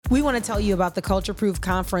We want to tell you about the Culture Proof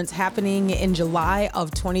Conference happening in July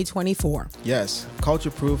of 2024. Yes,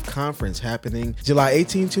 Culture Proof Conference happening July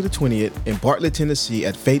 18th to the 20th in Bartlett, Tennessee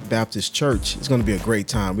at Faith Baptist Church. It's going to be a great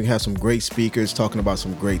time. We have some great speakers talking about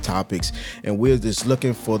some great topics, and we're just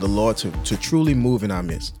looking for the Lord to truly move in our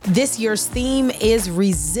midst. This year's theme is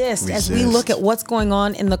Resist. As we look at what's going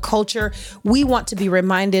on in the culture, we want to be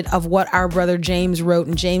reminded of what our brother James wrote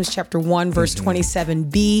in James chapter 1, verse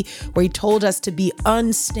 27b, where he told us to be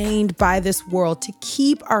unstained by this world, to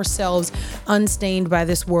keep ourselves unstained by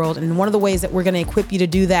this world. And one of the ways that we're going to equip you to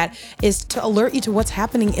do that is to alert you to what's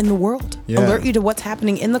happening in the world, alert you to what's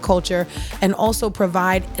happening in the culture, and also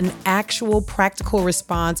provide an actual practical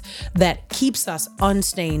response that keeps us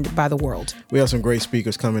unstained by the world. We have some great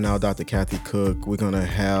speakers coming out. Dr. Kathy Cook. We're going to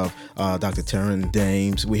have Dr. Taryn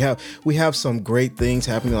Dames. We have some great things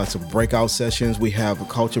happening, like some breakout sessions. We have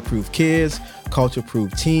Culture Proof Kids, Culture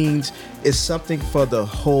Proof Teens. It's something for the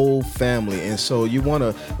whole family. And so you want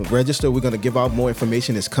to register. We're going to give out more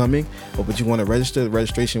information. It's coming, but you want to register. The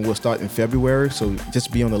registration will start in February. So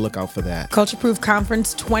just be on the lookout for that. Culture Proof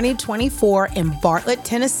Conference 2024 in Bartlett,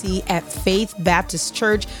 Tennessee at Faith Baptist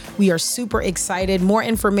Church. We are super excited. More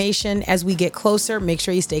information as we get closer. Make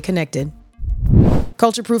sure you stay connected.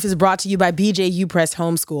 Culture Proof is brought to you by BJU Press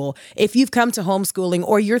Homeschool. If you've come to homeschooling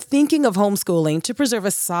or you're thinking of homeschooling to preserve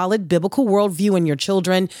a solid biblical worldview in your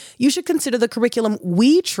children, you should consider the curriculum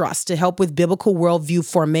we trust to help with biblical worldview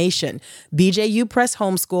formation. BJU Press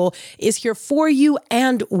Homeschool is here for you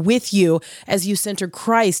and with you as you center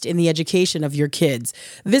Christ in the education of your kids.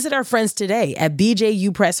 Visit our friends today at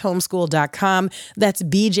bjupresshomeschool.com. That's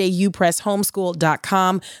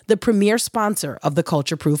bjupresshomeschool.com, the premier sponsor of the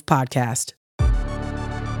Culture Proof podcast.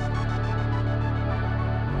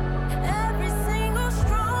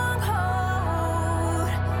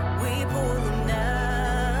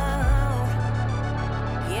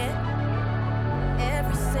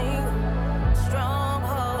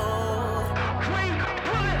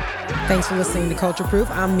 Thanks for listening to Culture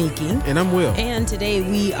Proof. I'm Miki. And I'm Will. And today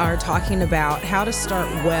we are talking about how to start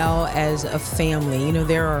well as a family. You know,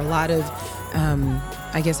 there are a lot of,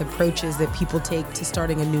 approaches that people take to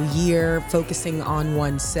starting a new year, focusing on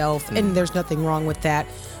oneself. And there's nothing wrong with that.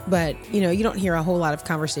 But, you don't hear a whole lot of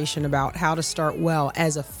conversation about how to start well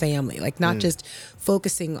as a family, like not just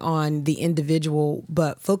focusing on the individual,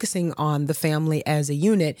 but focusing on the family as a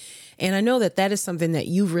unit. And I know that that is something that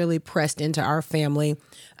you've really pressed into our family,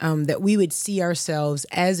 that we would see ourselves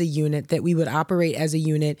as a unit, that we would operate as a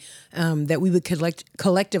unit, that we would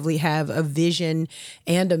collectively have a vision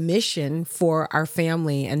and a mission for our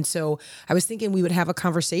family. And so I was thinking we would have a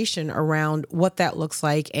conversation around what that looks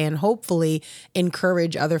like and hopefully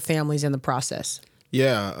encourage other families in the process.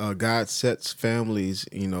 Yeah, God sets families,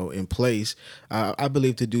 in place. I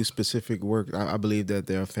believe to do specific work. I believe that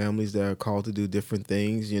there are families that are called to do different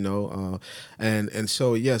things, and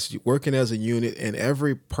so yes, working as a unit and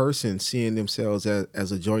every person seeing themselves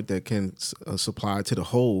as a joint that can supply to the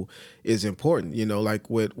whole is important. Like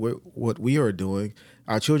what we are doing.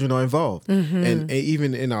 Our children are involved. And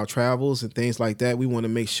even in our travels and things like that, we want to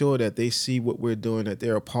make sure that they see what we're doing, that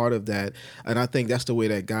they're a part of that. And I think that's the way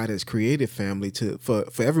that God has created family, for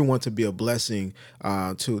everyone to be a blessing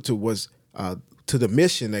to the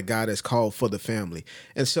mission that God has called for the family.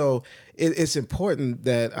 And so it's important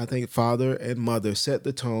that I think father and mother set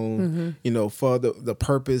the tone, for the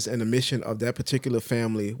purpose and the mission of that particular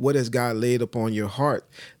family. What has God laid upon your heart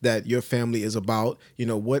that your family is about?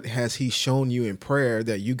 What has he shown you in prayer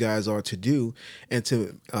that you guys are to do, and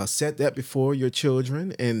to set that before your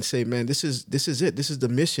children and say, man, this is it. This is the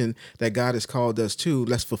mission that God has called us to.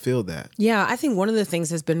 Let's fulfill that. Yeah, I think one of the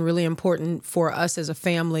things that's been really important for us as a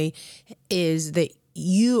family is that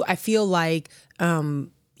I feel like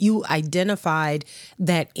you identified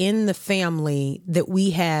that in the family that we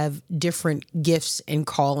have different gifts and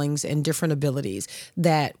callings and different abilities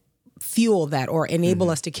that fuel that or enable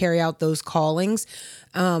us to carry out those callings.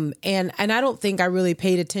 And I don't think I really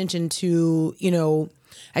paid attention to,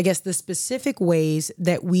 the specific ways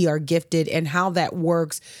that we are gifted and how that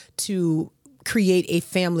works to create a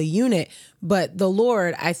family unit. But the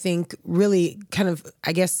Lord, I think, really kind of,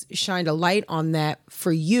 shined a light on that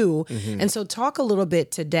for you. And so talk a little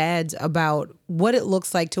bit to dads about what it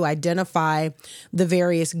looks like to identify the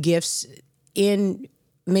various gifts in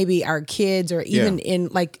maybe our kids or even in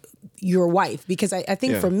your wife? Because I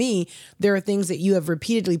think for me, there are things that you have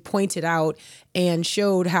repeatedly pointed out and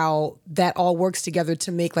showed how that all works together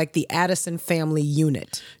to make like the Addison family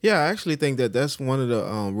unit. Yeah, I actually think that that's one of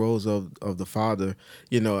the roles of the father.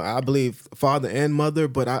 I believe father and mother,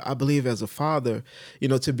 but I believe as a father,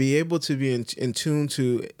 to be able to be in tune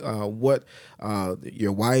to what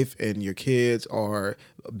your wife and your kids are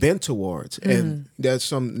bent towards. And there's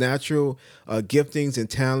some natural giftings and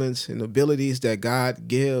talents and abilities that God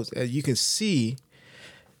gives, as you can see.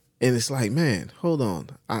 And it's like, man, hold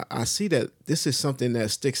on. I see that this is something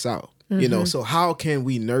that sticks out. So how can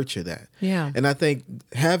we nurture that? Yeah. And I think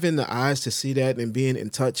having the eyes to see that and being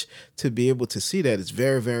in touch to be able to see that is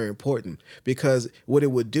very, very important, because what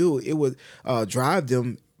it would do, it would drive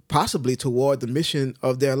them possibly toward the mission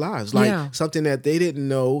of their lives. Like something that they didn't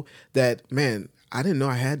know that, man, I didn't know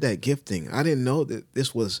I had that gifting. I didn't know that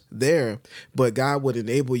this was there, but God would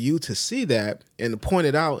enable you to see that and to point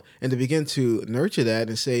it out and to begin to nurture that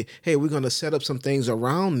and say, hey, we're going to set up some things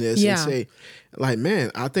around this and say, like,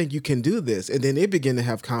 man, I think you can do this. And then they begin to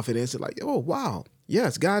have confidence and like, oh, wow.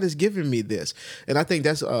 Yes, God has given me this. And I think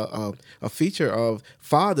that's a feature of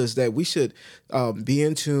fathers, that we should be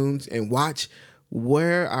in tune and watch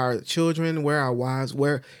where our children, where our wives,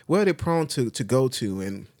 where are they prone to go to,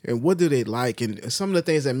 and what do they like, and some of the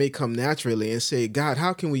things that may come naturally, and say, God,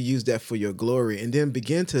 how can we use that for your glory? And then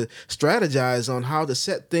begin to strategize on how to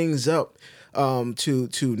set things up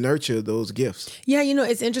to nurture those gifts. Yeah,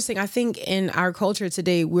 it's interesting. I think in our culture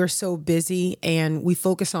today, we're so busy and we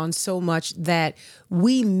focus on so much that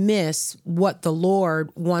we miss what the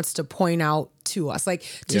Lord wants to point out to us, like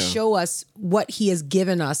to show us what he has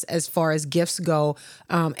given us as far as gifts go.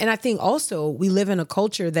 And I think also we live in a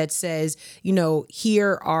culture that says,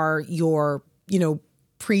 here are your,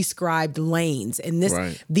 prescribed lanes, and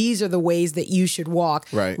these are the ways that you should walk,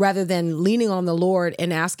 rather than leaning on the Lord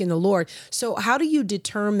and asking the Lord. So how do you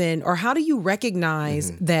determine, or how do you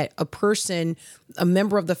recognize that a person, a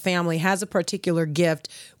member of the family, has a particular gift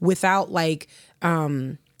without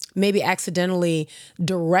maybe accidentally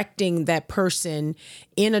directing that person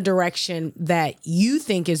in a direction that you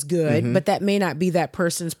think is good, but that may not be that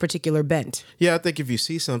person's particular bent? Yeah, I think if you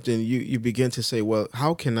see something, you begin to say, well,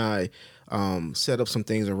 how can I set up some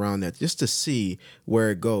things around that just to see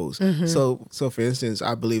where it goes. So for instance,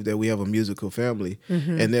 I believe that we have a musical family,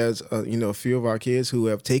 and there's a few of our kids who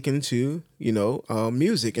have taken to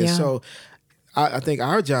music, and so I think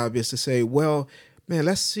our job is to say, well, man,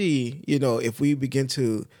 let's see, if we begin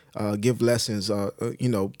to give lessons,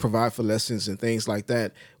 provide for lessons and things like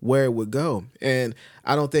that, where it would go. And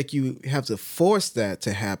I don't think you have to force that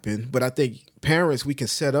to happen, but I think parents, we can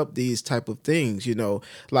set up these type of things,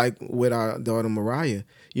 like with our daughter Mariah,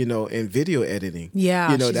 in video editing.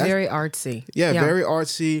 Yeah, she's very artsy. Yeah, very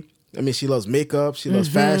artsy. I mean, she loves makeup. She loves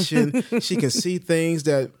fashion. She can see things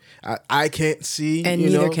that I can't see. And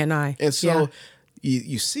neither can I. And so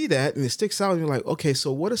you see that and it sticks out, and you're like, okay,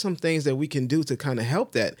 so what are some things that we can do to kind of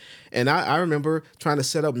help that? And I remember trying to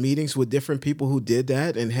set up meetings with different people who did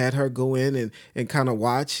that, and had her go in and kind of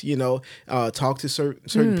watch, talk to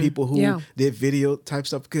certain people who did video type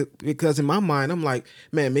stuff. Because in my mind, I'm like,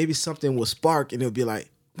 man, maybe something will spark, and it'll be like,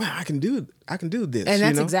 wow, I can do this. And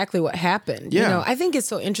that's exactly what happened. Yeah. I think it's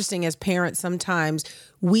so interesting as parents, sometimes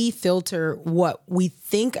we filter what we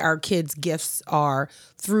think our kids' gifts are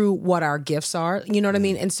through what our gifts are. You know what I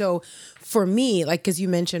mean? And so for me, like, because you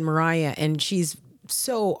mentioned Mariah, and she's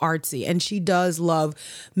so artsy, and she does love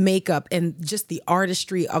makeup and just the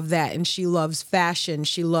artistry of that, and she loves fashion,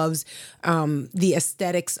 she loves the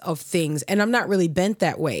aesthetics of things, and I'm not really bent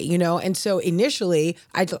that way, and so initially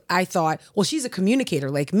I thought, well, she's a communicator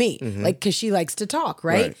like me, like, because she likes to talk,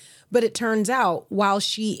 right? But it turns out, while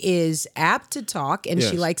she is apt to talk and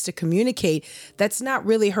she likes to communicate, that's not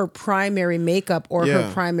really her primary makeup or her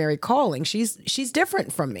primary calling. She's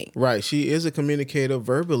different from me. Right. She is a communicator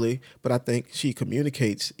verbally, but I think she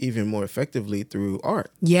communicates even more effectively through art.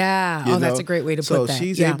 Yeah. That's a great way to put that. So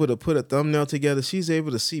she's able to put a thumbnail together. She's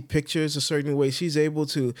able to see pictures a certain way. She's able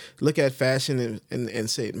to look at fashion and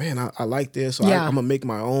say, man, I like this. So I'm going to make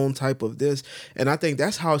my own type of this. And I think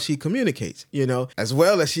that's how she communicates, as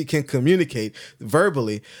well as she can communicate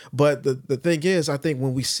verbally. But the thing is, I think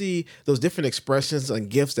when we see those different expressions and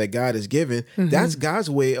gifts that God has given, that's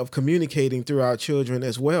God's way of communicating through our children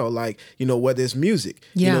as well. Like, whether it's music,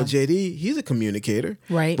 JD, he's a communicator. educator,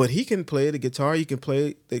 Right. but he can play the guitar. He can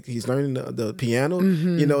play. He's learning the piano.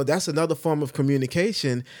 You know, that's another form of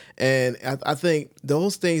communication. And I think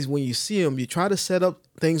those things, when you see them, you try to set up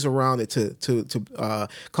things around it to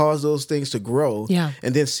cause those things to grow,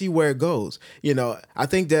 and then see where it goes. You know, I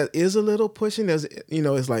think that is a little pushing. As you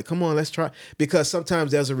know, it's like, come on, let's try, because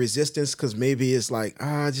sometimes there's a resistance because maybe it's like,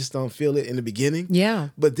 I just don't feel it in the beginning. Yeah.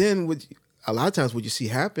 But then a lot of times what you see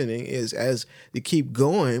happening is as they keep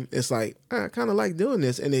going, it's like, I kind of like doing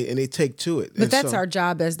this, and they take to it. But that's our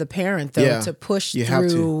job as the parent, though, to push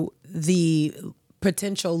through the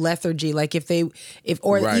potential lethargy, like even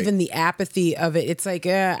the apathy of it. It's like,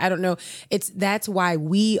 I don't know. That's why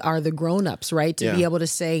we are the grown-ups, right? To be able to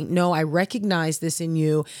say, no, I recognize this in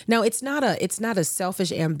you. Now, it's not a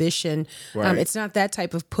selfish ambition. Right. It's not that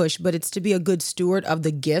type of push, but it's to be a good steward of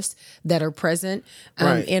the gifts that are present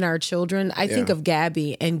in our children. I think of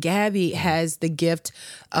Gabby, and Gabby has the gift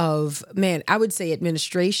of, man, I would say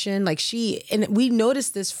administration. Like and we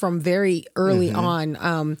noticed this from very early on.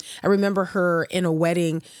 I remember her in a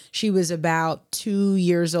wedding. She was about 2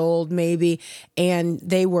 years old, maybe, and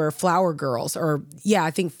they were flower girls,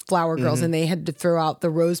 I think flower girls, and they had to throw out the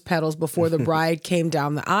rose petals before the bride came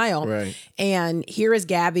down the aisle. Right. And here is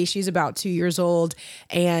Gabby. She's about 2 years old,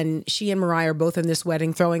 and she and Mariah are both in this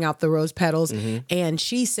wedding throwing out the rose petals. And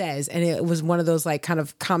she says, and it was one of those like kind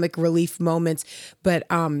of comic relief moments, but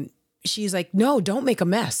she's like, no, don't make a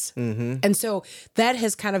mess. And so that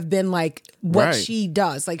has kind of been like what she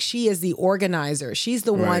does. Like, she is the organizer. She's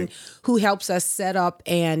the one who helps us set up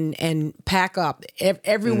and pack up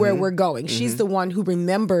everywhere we're going. She's the one who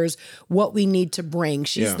remembers what we need to bring.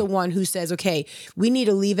 She's the one who says, okay, we need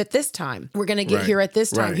to leave at this time. We're going to get here at this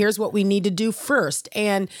time. Here's what we need to do first.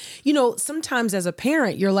 And, you know, sometimes as a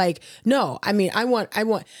parent, you're like, no, I mean, I want.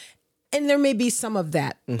 And there may be some of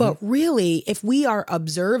that, but really, if we are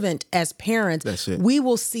observant as parents, we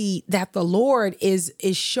will see that the Lord is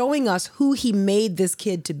showing us who He made this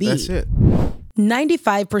kid to be. That's it.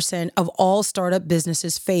 95% of all startup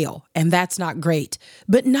businesses fail, and that's not great.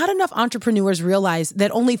 But not enough entrepreneurs realize that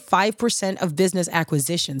only 5% of business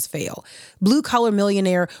acquisitions fail. Blue Collar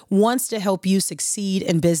Millionaire wants to help you succeed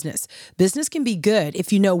in business. Business can be good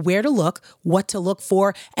if you know where to look, what to look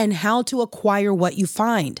for, and how to acquire what you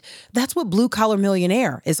find. That's what Blue Collar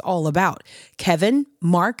Millionaire is all about. Kevin,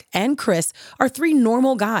 Mark, and Chris are 3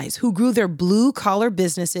 normal guys who grew their blue-collar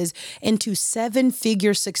businesses into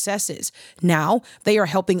 7-figure successes. Now, they are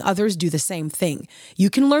helping others do the same thing. You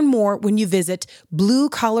can learn more when you visit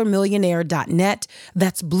bluecollarmillionaire.net.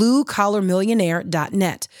 That's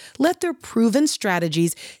bluecollarmillionaire.net. Let their proven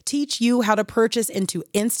strategies teach you how to purchase into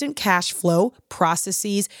instant cash flow,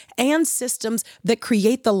 processes, and systems that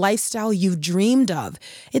create the lifestyle you've dreamed of.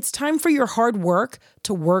 It's time for your hard work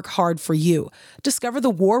to work hard for you. Discover the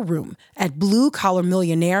war room at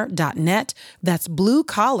bluecollarmillionaire.net. That's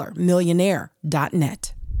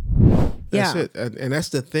bluecollarmillionaire.net. That's it. And that's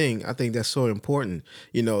the thing. I think that's so important.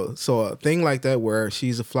 You know, so a thing like that where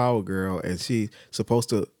she's a flower girl and she's supposed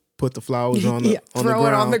to put the flowers on the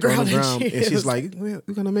ground, and she's like, we're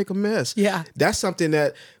going to make a mess. Yeah. That's something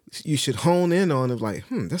that you should hone in on, of like,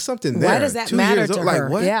 there's something there. Why does that matter to her? Like,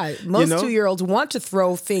 what? Yeah, most 2-year-olds want to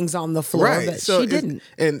throw things on the floor, but she didn't.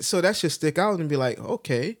 And so that should stick out and be like,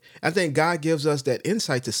 okay. I think God gives us that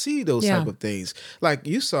insight to see those type of things. Like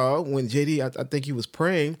you saw when JD, I think he was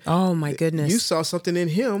praying. Oh my goodness. You saw something in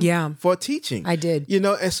him for teaching. I did. You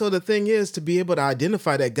know, and so the thing is to be able to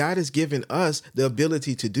identify that God has given us the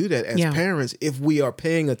ability to do that as parents if we are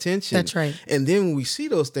paying attention. That's right. And then when we see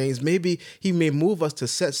those things, maybe He may move us to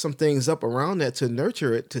set some things up around that to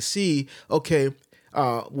nurture it, to see, okay,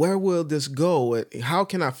 where will this go? How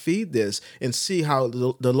can I feed this and see how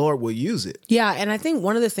the Lord will use it? Yeah, and I think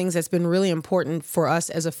one of the things that's been really important for us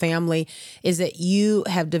as a family is that you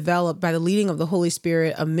have developed, by the leading of the Holy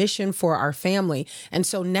Spirit, a mission for our family. And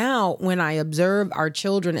so now when I observe our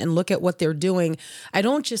children and look at what they're doing, I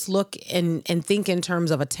don't just look and think in terms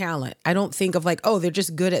of a talent. I don't think of like, oh, they're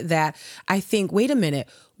just good at that. I think, wait a minute,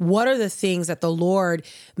 what are the things that the Lord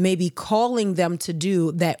may be calling them to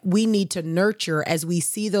do that we need to nurture as we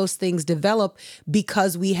see those things develop,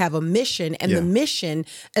 because we have a mission, and the mission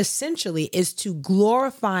essentially is to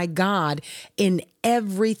glorify God in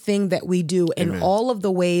everything that we do, in all of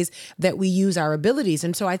the ways that we use our abilities.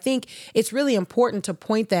 And so I think it's really important to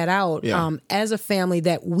point that out as a family,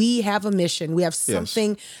 that we have a mission. We have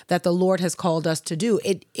something that the Lord has called us to do.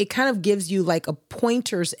 It kind of gives you like a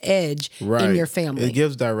pointer's edge in your family. It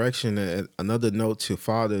gives direction. Another note to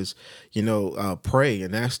fathers, pray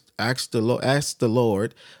and ask the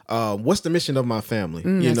Lord, what's the mission of my family?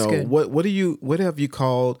 That's good. What have you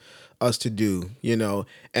called us to do,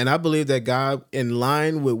 and I believe that God, in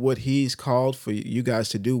line with what he's called for you guys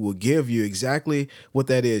to do, will give you exactly what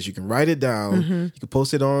that is. You can write it down. You can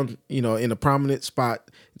post it on, in a prominent spot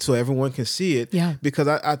so everyone can see it. Yeah. Because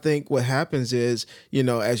I think what happens is,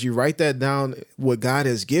 as you write that down, what God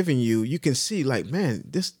has given you, you can see like, man,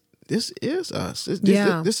 this is us.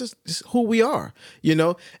 This is who we are,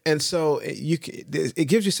 And so it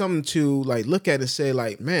gives you something to like look at and say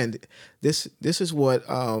like, man, this is what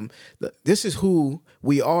this is who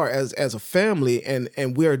we are as a family,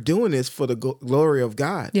 and we are doing this for the glory of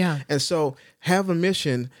God. Yeah. And so have a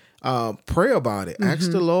mission. Pray about it.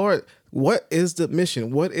 Ask the Lord, what is the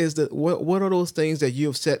mission? What are those things that you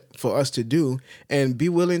have set for us to do? And be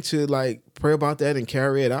willing to like pray about that and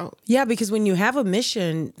carry it out. Yeah, because when you have a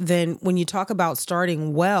mission, then when you talk about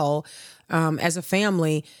starting well, as a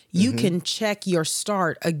family, you can check your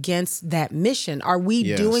start against that mission. Are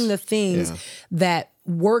we doing the things that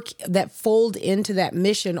fold into that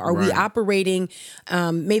mission? Are we operating,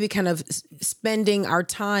 maybe kind of spending our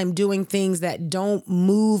time doing things that don't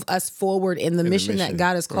move us forward in the mission that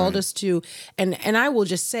God has called us to? And I will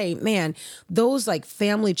just say, man, those like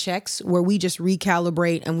family checks where we just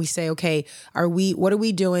recalibrate and we say, okay, what are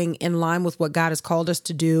we doing in line with what God has called us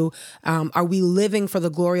to do? Are we living for the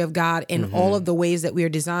glory of God in all of the ways that we are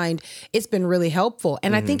designed? It's been really helpful.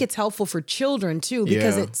 And I think it's helpful for children too,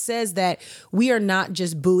 because it says that we are not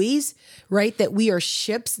just buoys, right? That we are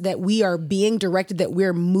ships, that we are being directed, that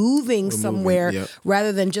we're moving somewhere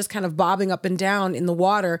rather than just kind of bobbing up and down in the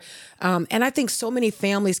water. And I think so many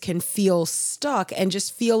families can feel stuck and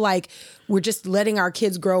just feel like we're just letting our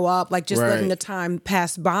kids grow up, like just letting the time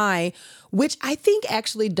pass by, which I think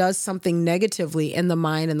actually does something negatively in the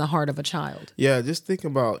mind and the heart of a child. Yeah, just think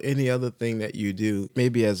about any other thing that you do,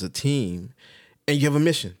 maybe as a team, and you have a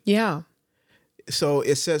mission. Yeah. So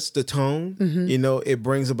it sets the tone, it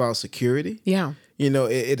brings about security. Yeah.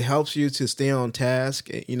 It helps you to stay on task.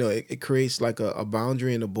 It creates like a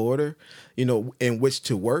boundary and a border, in which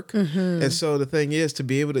to work. And so the thing is to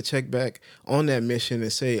be able to check back on that mission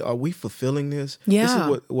and say, are we fulfilling this? Yeah.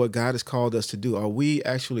 This is what God has called us to do. Are we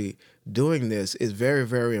actually doing this? Is very,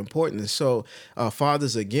 very important. And so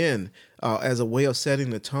fathers, again, as a way of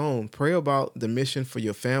setting the tone, pray about the mission for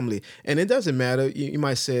your family. And it doesn't matter. You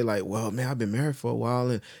might say like, well, man, I've been married for a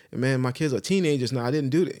while and man, my kids are teenagers now. I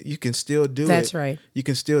didn't do that. You can still do it. That's right. You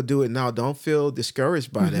can still do it now. Don't feel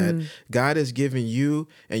discouraged by that. God has given you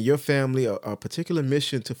and your family a particular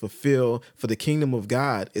mission to fulfill for the kingdom of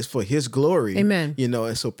God. It's for his glory. Amen.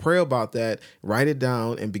 And so pray about that, write it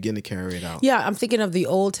down and begin to carry it out. Yeah, I'm thinking of the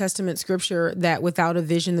Old Testament scripture that without a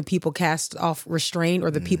vision, the people cast off restraint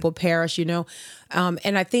or the people perish,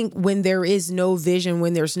 And I think when there is no vision,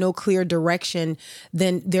 when there's no clear direction,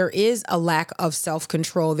 then there is a lack of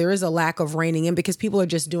self-control. There is a lack of reining in because people are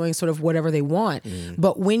just doing sort of whatever they want.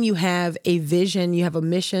 But when you have a vision, you have a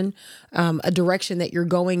mission, a direction that you're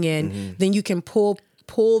going in, then you can pull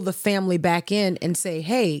the family back in and say,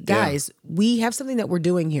 hey, guys, we have something that we're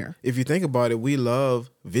doing here. If you think about it, we love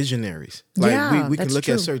visionaries. Like we can look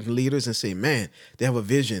true. at certain leaders and say, man, they have a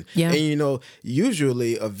vision. Yeah. And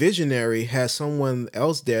usually a visionary has someone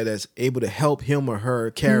else there that's able to help him or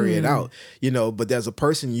her carry it out. But there's a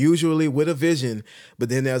person usually with a vision, but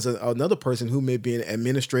then there's another person who may be an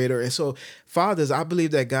administrator. And so fathers, I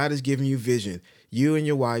believe that God has given you vision. You and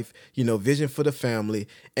your wife, vision for the family.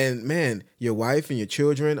 And man, your wife and your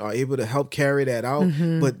children are able to help carry that out.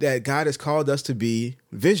 But that God has called us to be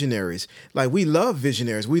visionaries. Like we love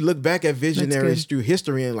visionaries. We look back at visionaries through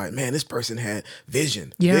history and like, man, this person had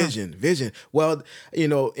vision. Well,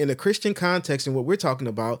 in a Christian context and what we're talking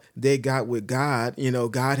about, they got with God.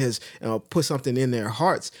 God has put something in their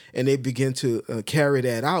hearts and they begin to carry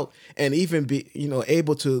that out and even be,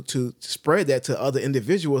 able to spread that to other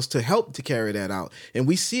individuals to help to carry that out. And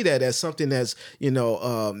we see that as something that's,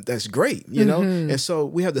 that's great, And so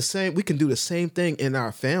we can do the same thing in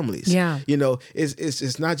our families. Yeah.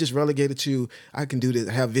 It's not just relegated to, I can do this,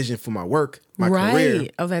 I have vision for my work, my career.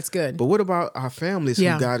 Oh, that's good. But what about our families who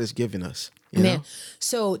God has given us? You know?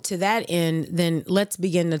 So to that end, then let's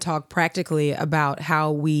begin to talk practically about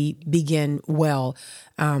how we begin well.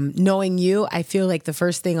 Knowing you, I feel like the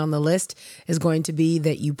first thing on the list is going to be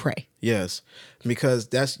that you pray. Yes, because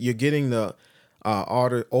you're getting the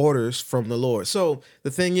orders from the Lord. So the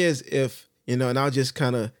thing is, if, and I'll just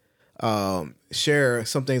kind of share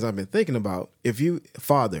some things I've been thinking about.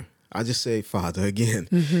 I just say father again.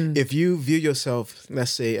 If you view yourself,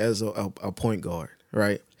 let's say, as a point guard,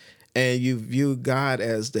 right? And you view God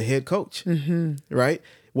as the head coach, right?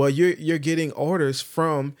 Well, you're getting orders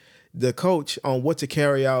from the coach on what to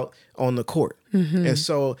carry out on the court. And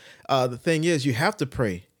so the thing is, you have to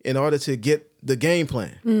pray in order to get the game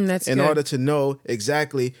plan, That's in good. order to know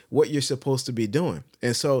exactly what you're supposed to be doing.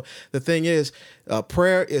 And so the thing is,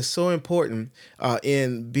 prayer is so important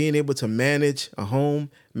in being able to manage a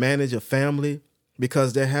home, manage a family,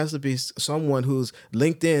 because there has to be someone who's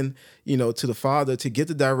linked in, to the Father to get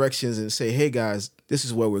the directions and say, hey guys, this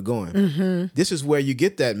is where we're going. This is where you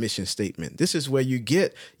get that mission statement. This is where you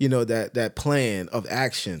get, that plan of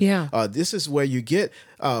action. Yeah. This is where you get,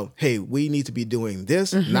 hey, we need to be doing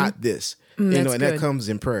this, not this. That's And good. that comes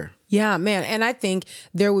in prayer. Yeah, man. And I think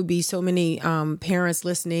there would be so many parents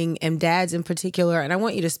listening, and dads in particular. And I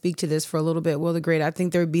want you to speak to this for a little bit, Will the Great. I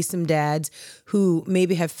think there would be some dads who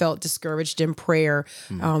maybe have felt discouraged in prayer.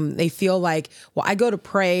 They feel like, well, I go to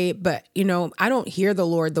pray, but I don't hear the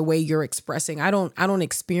Lord the way you're expressing. I don't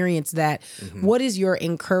experience that. What is your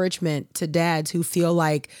encouragement to dads who feel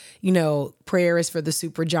like, prayer is for the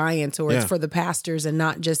super giants, or it's for the pastors and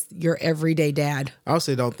not just your everyday dad? I would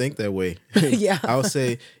say don't think that way. Yeah. I would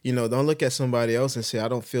say, don't look at somebody else and say, I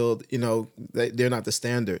don't feel, they're not the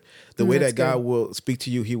standard. The way that God will speak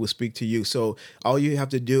to you, he will speak to you. So all you have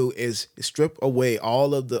to do is strip away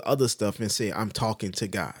all of the other stuff and say, I'm talking to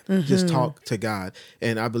God. Just talk to God.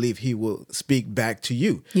 And I believe he will speak back to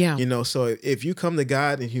you. Yeah. So if you come to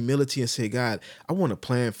God in humility and say, God, I want a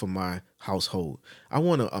plan for my household. I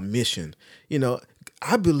want a mission.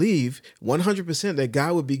 I believe 100% that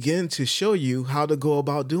God would begin to show you how to go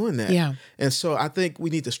about doing that. Yeah. And so I think we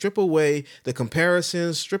need to strip away the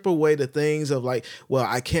comparisons, strip away the things of like, well,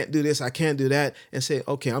 I can't do this, I can't do that, and say,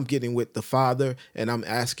 okay, I'm getting with the Father and I'm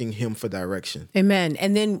asking him for direction. Amen.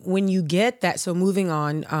 And then when you get that, so moving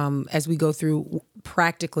on, as we go through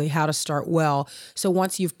practically how to start well. So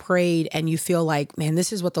once you've prayed and you feel like, man,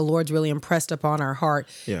 this is what the Lord's really impressed upon our heart,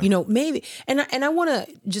 maybe, and I want to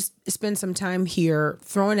just spend some time here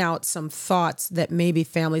throwing out some thoughts that maybe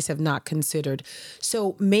families have not considered.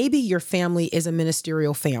 So maybe your family is a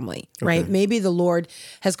ministerial family, right? Okay. Maybe the Lord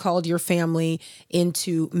has called your family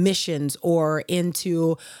into missions or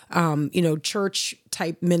into, church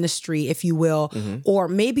type ministry, if you will, or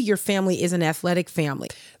maybe your family is an athletic family.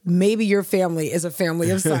 Maybe your family is a family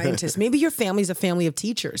of scientists. Maybe your family is a family of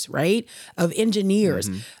teachers, right? Of engineers.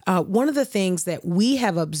 One of the things that we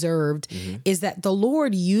have observed is that the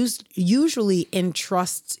Lord usually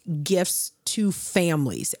entrusts gifts to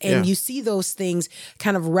families. And you see those things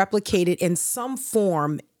kind of replicated in some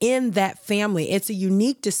form in that family. It's a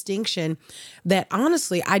unique distinction that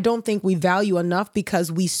honestly, I don't think we value enough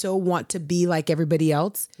because we so want to be like everybody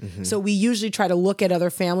else. So we usually try to look at other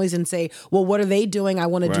families and say, well, what are they doing? I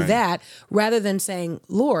want to do that, rather than saying,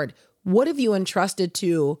 Lord, what have you entrusted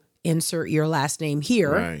to insert your last name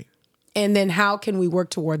here? Right. And then how can we work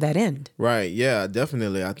toward that end? Right. Yeah,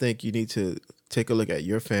 definitely. I think you need to take a look at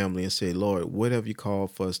your family and say, Lord, what have you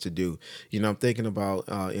called for us to do? I'm thinking about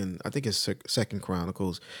I think it's Second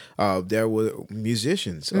Chronicles, there were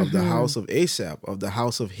musicians of the house of Asaph, of the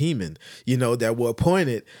house of Heman, that were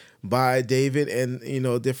appointed by David and,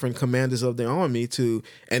 different commanders of the army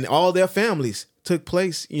and all their families took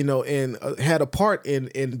place, and had a part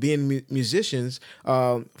in being musicians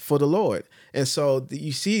for the Lord. And so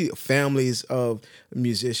you see families of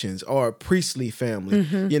musicians or a priestly family,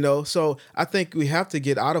 so I think we have to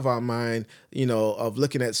get out of our mind, of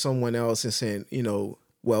looking at someone else and saying,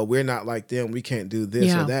 well, we're not like them, we can't do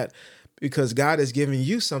this or that. Because God has given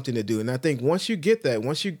you something to do. And I think once you get that,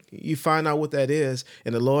 once you find out what that is,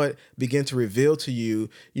 and the Lord begin to reveal to you,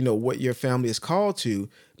 what your family is called to,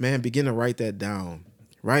 man, begin to write that down.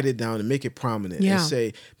 Write it down and make it prominent and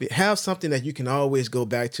say, have something that you can always go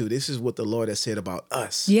back to. This is what the Lord has said about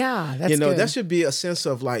us. Yeah, that's good. That should be a sense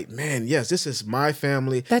of like, man, yes, this is my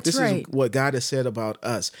family. This is what God has said about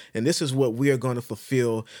us. And this is what we are going to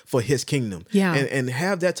fulfill for his kingdom. Yeah. And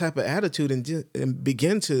have that type of attitude and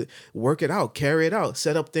begin to work it out, carry it out,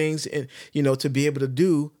 set up things and, to be able to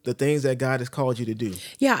do the things that God has called you to do.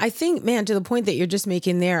 Yeah, I think, man, to the point that you're just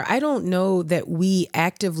making there, I don't know that we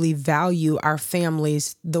actively value our families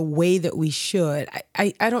the way that we should.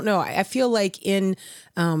 I don't know. I feel like in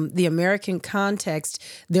the American context,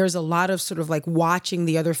 there's a lot of sort of like watching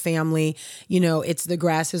the other family, it's the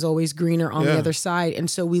grass is always greener on the other side.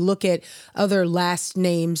 And so we look at other last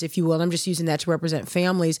names, if you will. I'm just using that to represent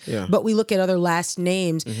families, but we look at other last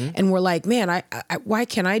names and we're like, man, I why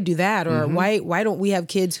can't I do that? Or why don't we have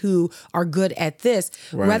kids who are good at this?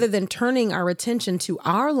 Rather than turning our attention to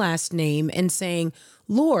our last name and saying,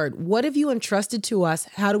 Lord, what have you entrusted to us?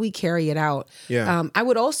 How do we carry it out? Yeah. I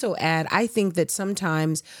would also add, I think that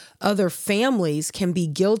sometimes other families can be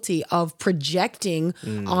guilty of projecting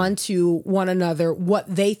onto one another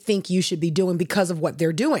what they think you should be doing because of what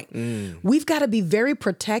they're doing. We've got to be very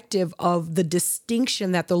protective of the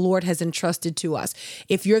distinction that the Lord has entrusted to us.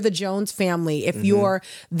 If you're the Jones family, if you're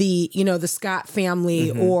the, the Scott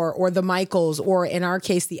family or the Michaels, or in our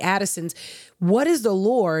case, the Addisons, what is the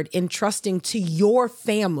Lord entrusting to your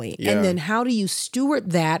family? Yeah. And then how do you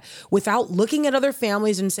steward that without looking at other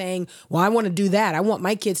families and saying, well, I want to do that. I want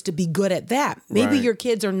my kids to be good at that. Maybe Right. your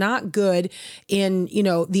kids are not good in,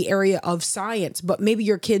 the area of science, but maybe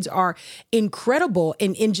your kids are incredible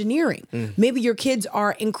in engineering. Maybe your kids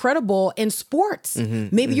are incredible in sports.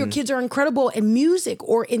 Maybe your kids are incredible in music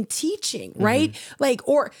or in teaching, right?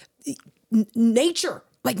 Or nature.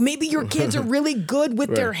 Like maybe your kids are really good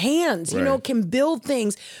with their hands, can build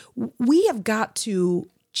things. We have got to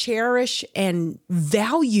cherish and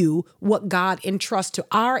value what God entrusts to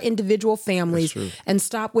our individual families and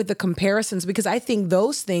stop with the comparisons, because I think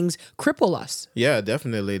those things cripple us. Yeah,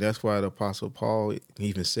 definitely. That's why the Apostle Paul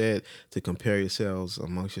even said to compare yourselves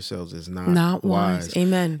amongst yourselves is not wise.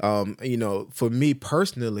 Amen. For me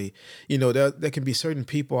personally, there can be certain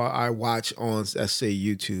people I watch on, let's say,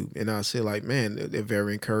 YouTube, and I'll say like, man, they're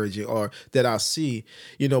very encouraging, or that I'll see,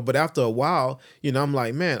 but after a while, I'm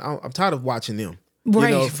like, man, I'm tired of watching them.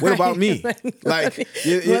 Right, What about me? Like,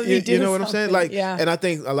 you know what I'm saying? Like, yeah. and I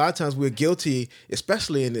think a lot of times we're guilty,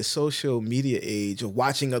 especially in the social media age, of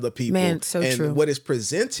watching other people. Man, so and true. what is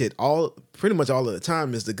presented pretty much all of the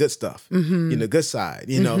time is the good stuff, good side,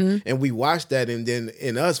 and we watch that, and then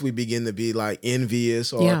in us, we begin to be like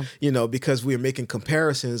envious, or, because we're making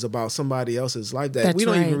comparisons about somebody else's life that we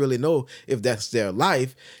don't even really know if that's their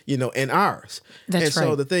life, and ours.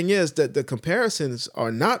 So the thing is that the comparisons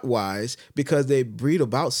are not wise, because they breed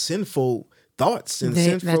about sinful thoughts and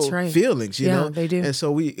sinful feelings, they do. And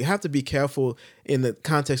so we have to be careful in the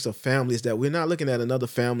context of families that we're not looking at another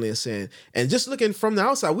family and saying, and just looking from the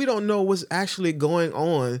outside, we don't know what's actually going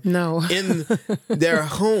on in their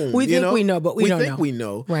home. We think we know, but we don't know. We think we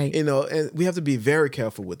know. Right. And we have to be very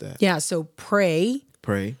careful with that. Yeah. So pray.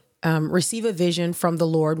 Receive a vision from the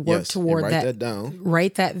Lord, work toward that down.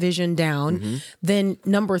 Write that vision down. Then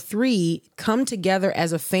number 3, come together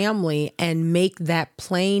as a family and make that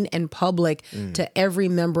plain and public to every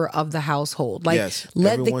member of the household. Like,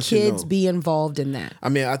 let the kids be involved in that. I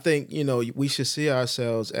mean, I think, we should see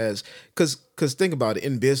ourselves as, because think about it,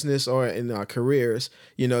 in business or in our careers,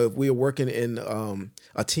 if we're working in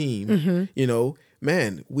a team,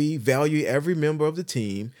 man, we value every member of the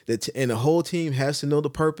team, and the whole team has to know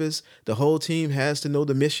the purpose. The whole team has to know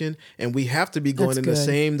the mission, and we have to be going in the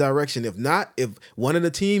same direction. If not, if one of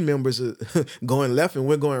the team members is going left and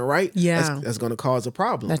we're going right, that's going to cause a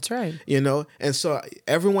problem. That's right. And so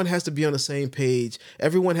everyone has to be on the same page.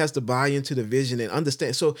 Everyone has to buy into the vision and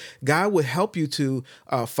understand. So God will help you to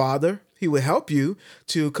father. He will help you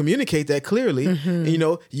to communicate that clearly. And,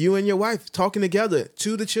 you and your wife talking together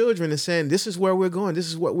to the children and saying, this is where we're going. This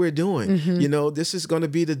is what we're doing. This is going to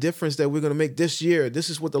be the difference that we're going to make this year. This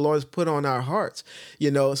is what the Lord has put on our hearts.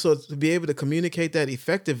 So to be able to communicate that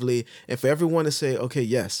effectively, and for everyone to say, okay,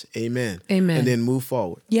 yes, amen. Amen. And then move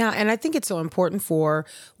forward. Yeah. And I think it's so important for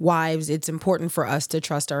wives. It's important for us to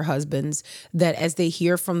trust our husbands, that as they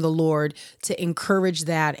hear from the Lord, to encourage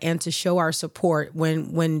that and to show our support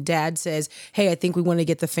when dad says, hey, I think we want to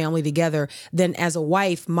get the family together, then as a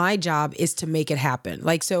wife, my job is to make it happen.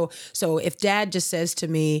 Like, so if dad just says to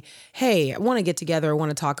me, hey, I want to get together, I want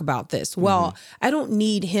to talk about this. Well, I don't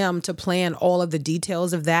need him to plan all of the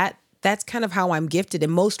details of that. That's kind of how I'm gifted.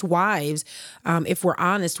 And most wives, if we're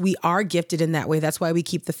honest, we are gifted in that way. That's why we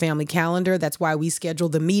keep the family calendar. That's why we schedule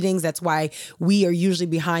the meetings. That's why we are usually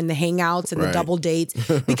behind the hangouts and the double dates,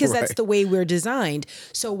 because that's the way we're designed.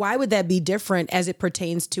 So why would that be different as it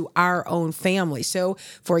pertains to our own family? So,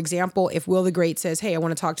 for example, if Will the Great says, hey, I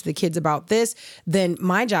want to talk to the kids about this, then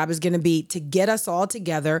my job is going to be to get us all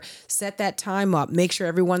together, set that time up, make sure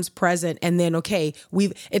everyone's present. And then, okay,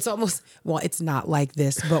 it's almost, well, it's not like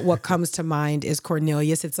this, but what comes to mind is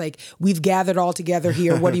Cornelius. It's like, we've gathered all together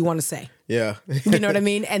here. What do you want to say? Yeah. You know what I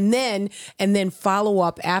mean? And then follow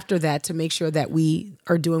up after that to make sure that we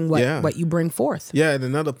are doing what you bring forth. Yeah. And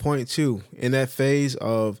another point too, in that phase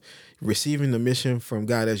of receiving the mission from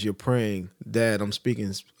God as you're praying, Dad, I'm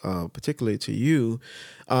speaking particularly to you,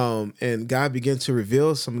 and God begins to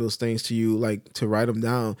reveal some of those things to you, like to write them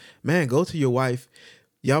down. Man, go to your wife.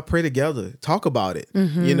 Y'all pray together, talk about it,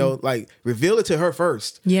 like reveal it to her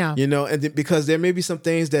first. Yeah. Because there may be some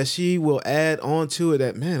things that she will add on to it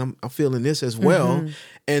that, man, I'm feeling this as well.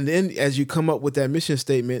 And then as you come up with that mission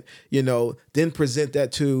statement, then present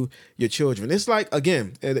that to your children. It's like,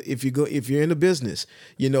 again, if you're in a business,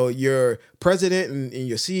 your president and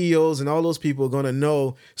your CEOs and all those people are going to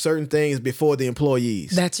know certain things before the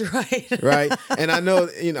employees. That's right. Right. And I know,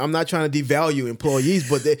 I'm not trying to devalue employees,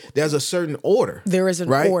 but there's a certain order. There is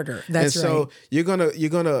an order. That's right. And so you're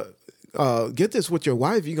gonna get this with your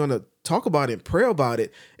wife. You're gonna talk about it, pray about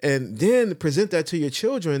it, and then present that to your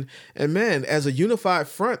children. And man, as a unified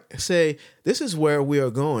front, say, this is where we are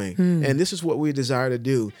going, and this is what we desire to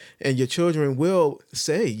do. And your children will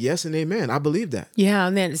say yes and amen. I believe that. Yeah,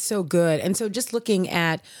 man, it's so good. And so just looking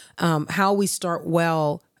at how we start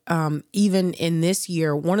well, even in this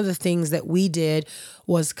year, one of the things that we did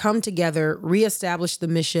was come together, reestablish the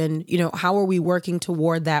mission. How are we working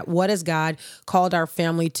toward that? What has God called our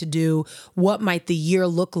family to do? What might the year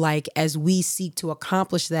look like as we seek to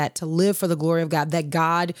accomplish that, to live for the glory of God, that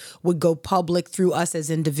God would go public through us as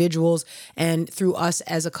individuals and through us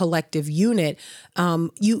as a collective unit?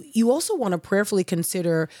 You also want to prayerfully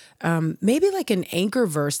consider maybe like an anchor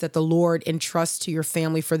verse that the Lord entrusts to your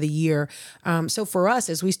family for the year. So for us,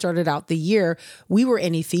 as we started out the year, we were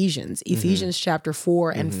in Ephesians chapter 4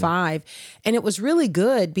 and 5. And it was really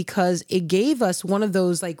good because it gave us one of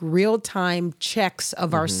those like real-time checks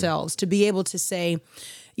of ourselves to be able to say,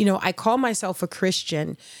 I call myself a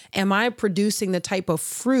Christian. Am I producing the type of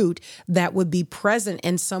fruit that would be present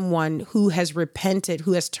in someone who has repented,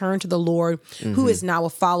 who has turned to the Lord, who is now a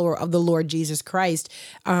follower of the Lord Jesus Christ?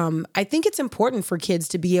 I think it's important for kids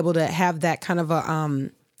to be able to have that kind of a,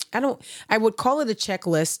 I would call it a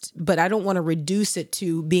checklist, but I don't want to reduce it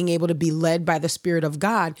to being able to be led by the Spirit of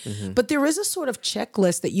God. But there is a sort of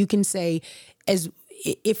checklist that you can say, as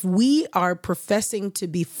if we are professing to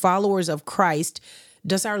be followers of Christ,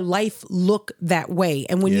 does our life look that way?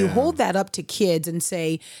 And when you hold that up to kids and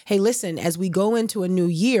say, hey, listen, as we go into a new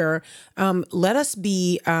year, let us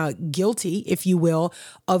be guilty, if you will,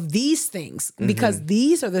 of these things, because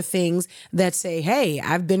these are the things that say, hey,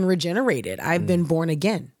 I've been regenerated. I've been born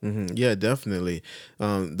again. Yeah, definitely.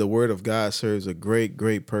 The word of God serves a great,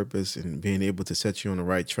 great purpose in being able to set you on the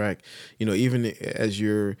right track. Even as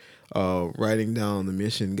you're writing down the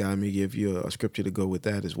mission, God may give you a scripture to go with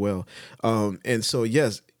that as well. And so,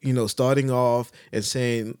 yes, starting off and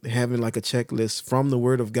saying, having like a checklist from the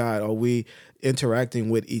word of God, are we interacting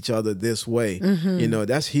with each other this way?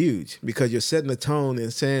 That's huge, because you're setting the tone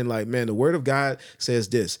and saying like, man, the word of God says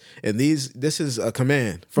this, and this is a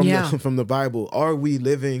command from from the Bible. Are we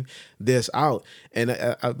living this out? And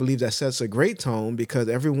I believe that sets a great tone, because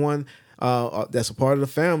everyone that's a part of the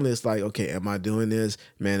family, it's like, okay, am I doing this?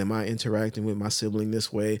 Man, am I interacting with my sibling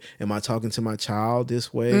this way? Am I talking to my child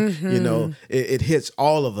this way? It hits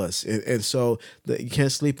all of us. And so you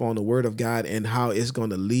can't sleep on the word of God and how it's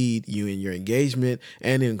going to lead you in your engagement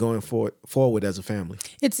and in going forward as a family.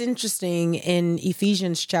 It's interesting in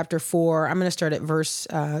Ephesians chapter 4, I'm going to start at verse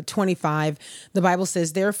 25. The Bible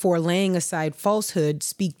says, therefore, laying aside falsehood,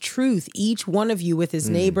 speak truth, each one of you with his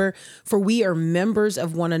neighbor, for we are members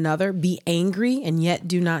of one another. Be angry and yet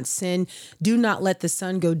do not sin. Do not let the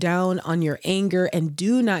sun go down on your anger, and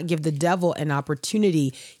do not give the devil an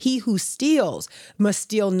opportunity. He who steals must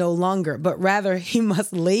steal no longer, but rather he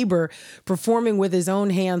must labor, performing with his own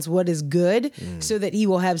hands what is good, so that he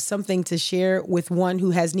will have something to share with one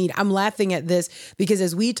who has need. I'm laughing at this because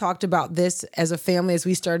as we talked about this as a family, as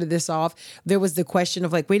we started this off, there was the question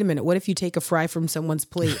of like, wait a minute, what if you take a fry from someone's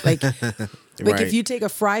plate? Like Right. If you take a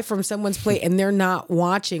fry from someone's plate and they're not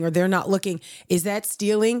watching or they're not looking, is that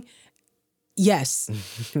stealing? Yes.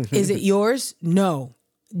 Is it yours? No.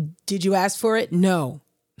 Did you ask for it? No.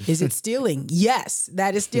 Is it stealing? Yes,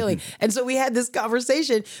 that is stealing. And so we had this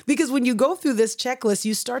conversation because when you go through this checklist,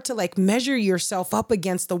 you start to like measure yourself up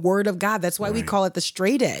against the word of God. That's why we call it the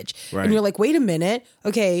straight edge. Right. And you're like, wait a minute.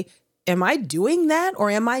 Okay. Am I doing that, or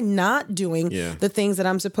am I not doing the things that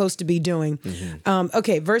I'm supposed to be doing?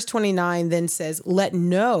 Okay, verse 29 then says, let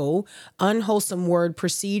no unwholesome word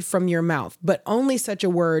proceed from your mouth, but only such a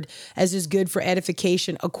word as is good for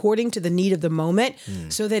edification according to the need of the moment,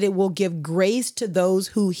 so that it will give grace to those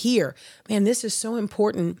who hear. Man, this is so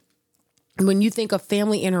important. When you think of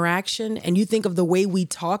family interaction and you think of the way we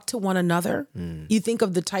talk to one another, you think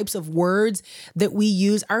of the types of words that we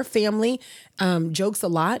use. Our family jokes a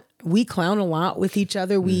lot. We clown a lot with each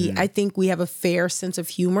other. I think we have a fair sense of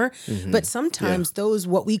humor, but sometimes those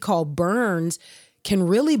what we call burns can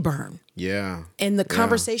really burn. Yeah. And the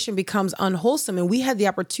conversation becomes unwholesome. And we had the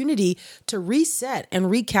opportunity to reset and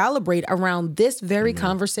recalibrate around this very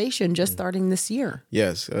conversation just starting this year.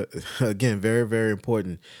 Yes. Again, very, very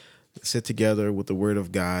important. sit together with the Word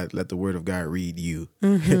of God. Let the Word of God read you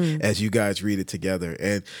as you guys read it together.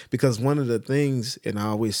 And because one of the things, and I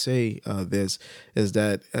always say this, is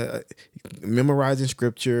that memorizing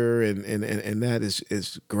Scripture and that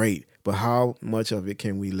is great. But how much of it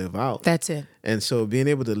can we live out? That's it. And so being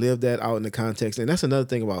able to live that out in the context, and that's another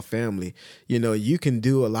thing about family, you can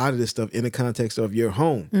do a lot of this stuff in the context of your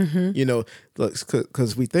home,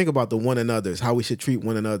 because we think about the one another's, how we should treat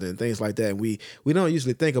one another and things like that. And we don't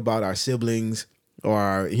usually think about our siblings or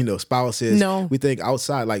our, spouses. No. We think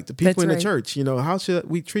outside, like the people That's in the right. church, how should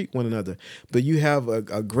we treat one another? But you have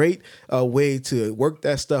a great way to work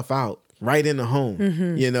that stuff out right in the home,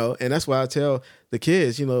 and that's why I tell the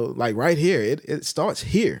kids, like right here, it starts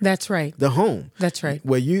here. That's right. The home. That's right.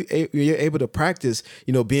 Where you're able to practice,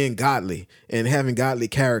 being godly and having godly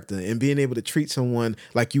character and being able to treat someone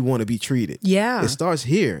like you want to be treated. Yeah. It starts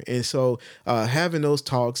here. And so having those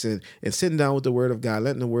talks and sitting down with the Word of God,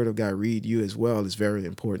 letting the Word of God read you as well is very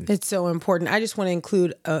important. It's so important. I just want to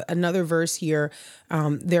include another verse here.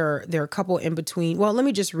 There are a couple in between. Well, let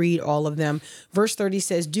me just read all of them. Verse 30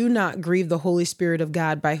 says, "Do not grieve the Holy Spirit of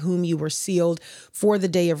God, by whom you were sealed for the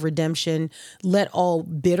day of redemption. Let all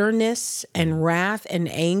bitterness and wrath and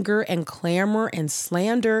anger and clamor and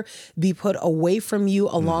slander be put away from you,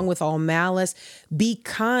 along with all malice. Be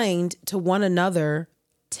kind to one another,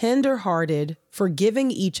 tender-hearted, forgiving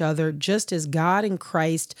each other, just as God in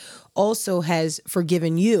Christ also has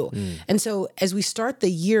forgiven you." And so as we start the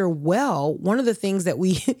year well, one of the things that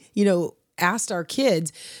we, asked our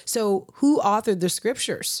kids, so who authored the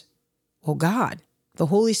scriptures? Well, God. The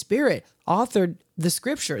Holy Spirit authored the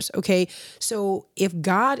scriptures. Okay. So if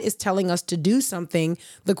God is telling us to do something,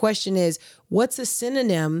 the question is, what's a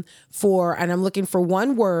synonym for, and I'm looking for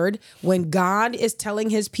one word, when God is telling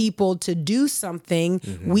his people to do something,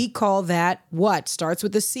 we call that what? Starts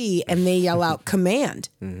with a C, and they yell out command.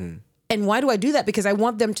 And why do I do that? Because I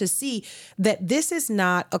want them to see that this is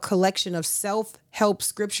not a collection of self-help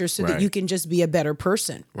scriptures so that you can just be a better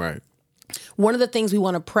person. Right. One of the things we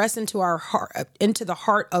want to press into our heart, into the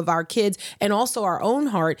heart of our kids and also our own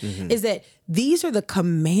heart is that these are the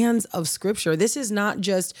commands of scripture. This is not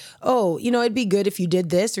just, it'd be good if you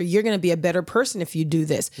did this, or you're going to be a better person if you do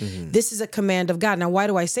this. This is a command of God. Now, why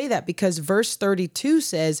do I say that? Because verse 32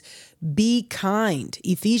 says, be kind.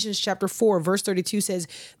 Ephesians chapter 4, verse 32 says,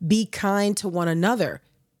 be kind to one another.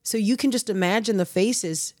 So you can just imagine the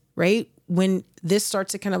faces, right? When this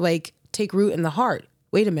starts to kind of like take root in the heart.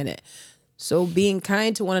 Wait a minute. So being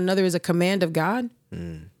kind to one another is a command of God?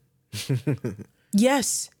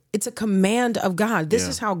 Yes, it's a command of God. This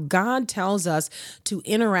is how God tells us to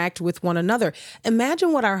interact with one another.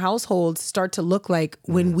 Imagine what our households start to look like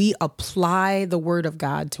when we apply the word of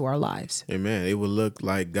God to our lives. Amen. It will look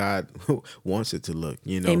like God wants it to look,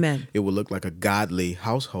 Amen. It will look like a godly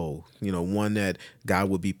household, one that God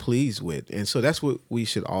would be pleased with. And so that's what we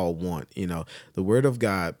should all want, the word of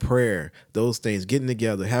God, prayer, those things, getting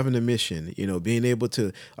together, having a mission, being able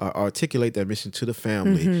to articulate that mission to the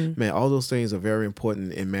family. Man, all those things are very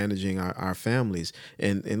important in managing our families.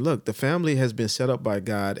 And look, the family has been set up by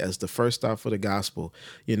God as the first stop for the gospel.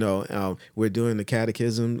 We're doing the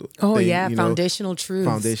catechism. Foundational truth.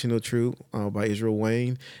 Foundational Truth by Israel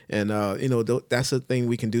Wayne. And, that's a thing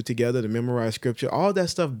we can do together to memorize scripture. All that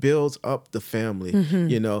stuff builds up the family,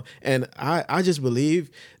 And I just believe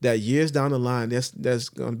that years down the line, there's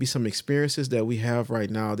going to be some experiences that we have right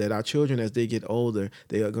now that our children, as they get older,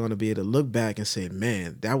 they are going to be able to look back and say,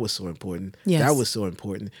 man, that was so important. Yes. That was so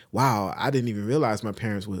important. Wow, I didn't even realize my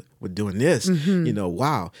parents were doing this.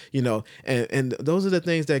 Wow. And those are the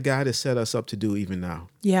things that God has set us up to do even now.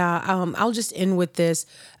 Yeah, I'll just end with this.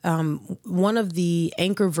 One of the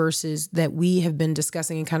anchor verses that we have been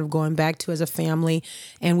discussing and kind of going back to as a family,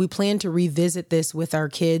 and we plan to revisit this with our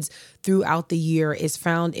kids throughout the year, is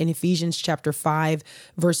found in Ephesians chapter 5,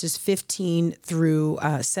 verses 15 through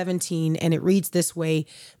 17. And it reads this way: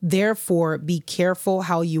 "Therefore, be careful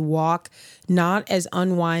how you walk, not as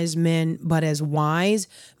unwise men, but as wise,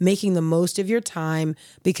 making the most of your time,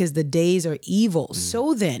 because the days are evil.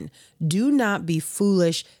 So then, do not be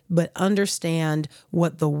foolish, but understand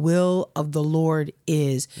what the will of the Lord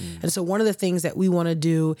is." And so one of the things that we want to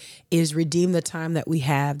do is redeem the time that we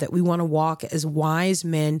have, that we want to walk as wise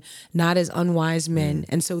men, not as unwise men.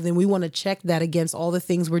 And so then we want to check that against all the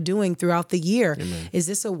things we're doing throughout the year. Amen. Is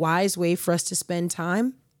this a wise way for us to spend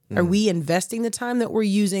time? Are we investing the time that we're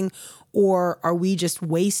using, or are we just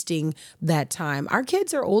wasting that time? Our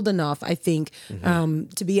kids are old enough, I think,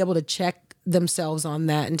 to be able to check themselves on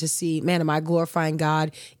that and to see, man, am I glorifying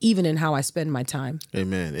God even in how I spend my time?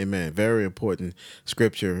 Amen. Amen. Very important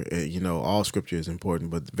scripture. All scripture is important,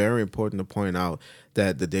 but very important to point out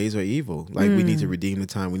that the days are evil. Like we need to redeem the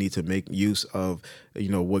time. We need to make use of,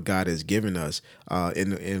 what God has given us.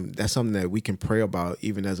 And that's something that we can pray about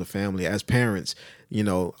even as a family, as parents.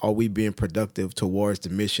 Are we being productive towards the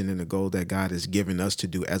mission and the goal that God has given us to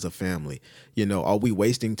do as a family? Are we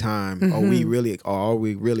wasting time? Are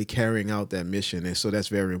we really carrying out that mission? And so that's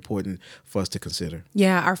very important for us to consider.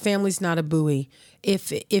 Yeah, our family's not a buoy.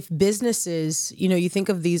 If businesses, you think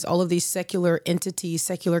of all of these secular entities,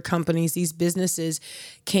 secular companies, these businesses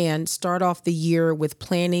can start off the year with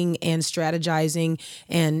planning and strategizing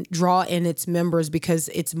and draw in its members because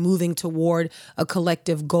it's moving toward a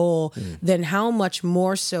collective goal, then how much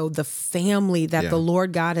more so the family that the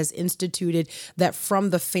Lord God has instituted, that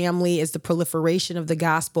from the family is the proliferation of the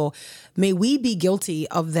gospel. May we be guilty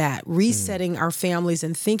of that, resetting our families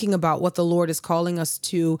and thinking about what the Lord is calling us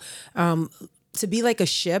to be like a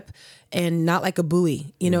ship and not like a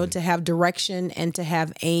buoy, to have direction and to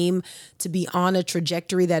have aim, to be on a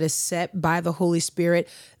trajectory that is set by the Holy Spirit.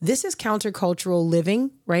 This is countercultural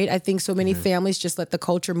living, right? I think so many families just let the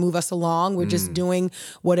culture move us along. We're just doing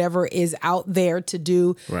whatever is out there to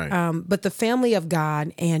do. Right. But the family of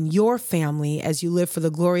God and your family, as you live for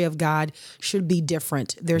the glory of God, should be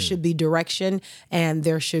different. There should be direction and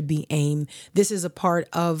there should be aim. This is a part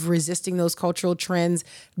of resisting those cultural trends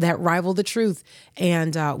that rival the truth.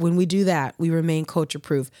 And when we do that, we remain culture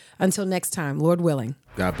proof. Until next time, Lord willing.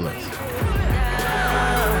 God bless.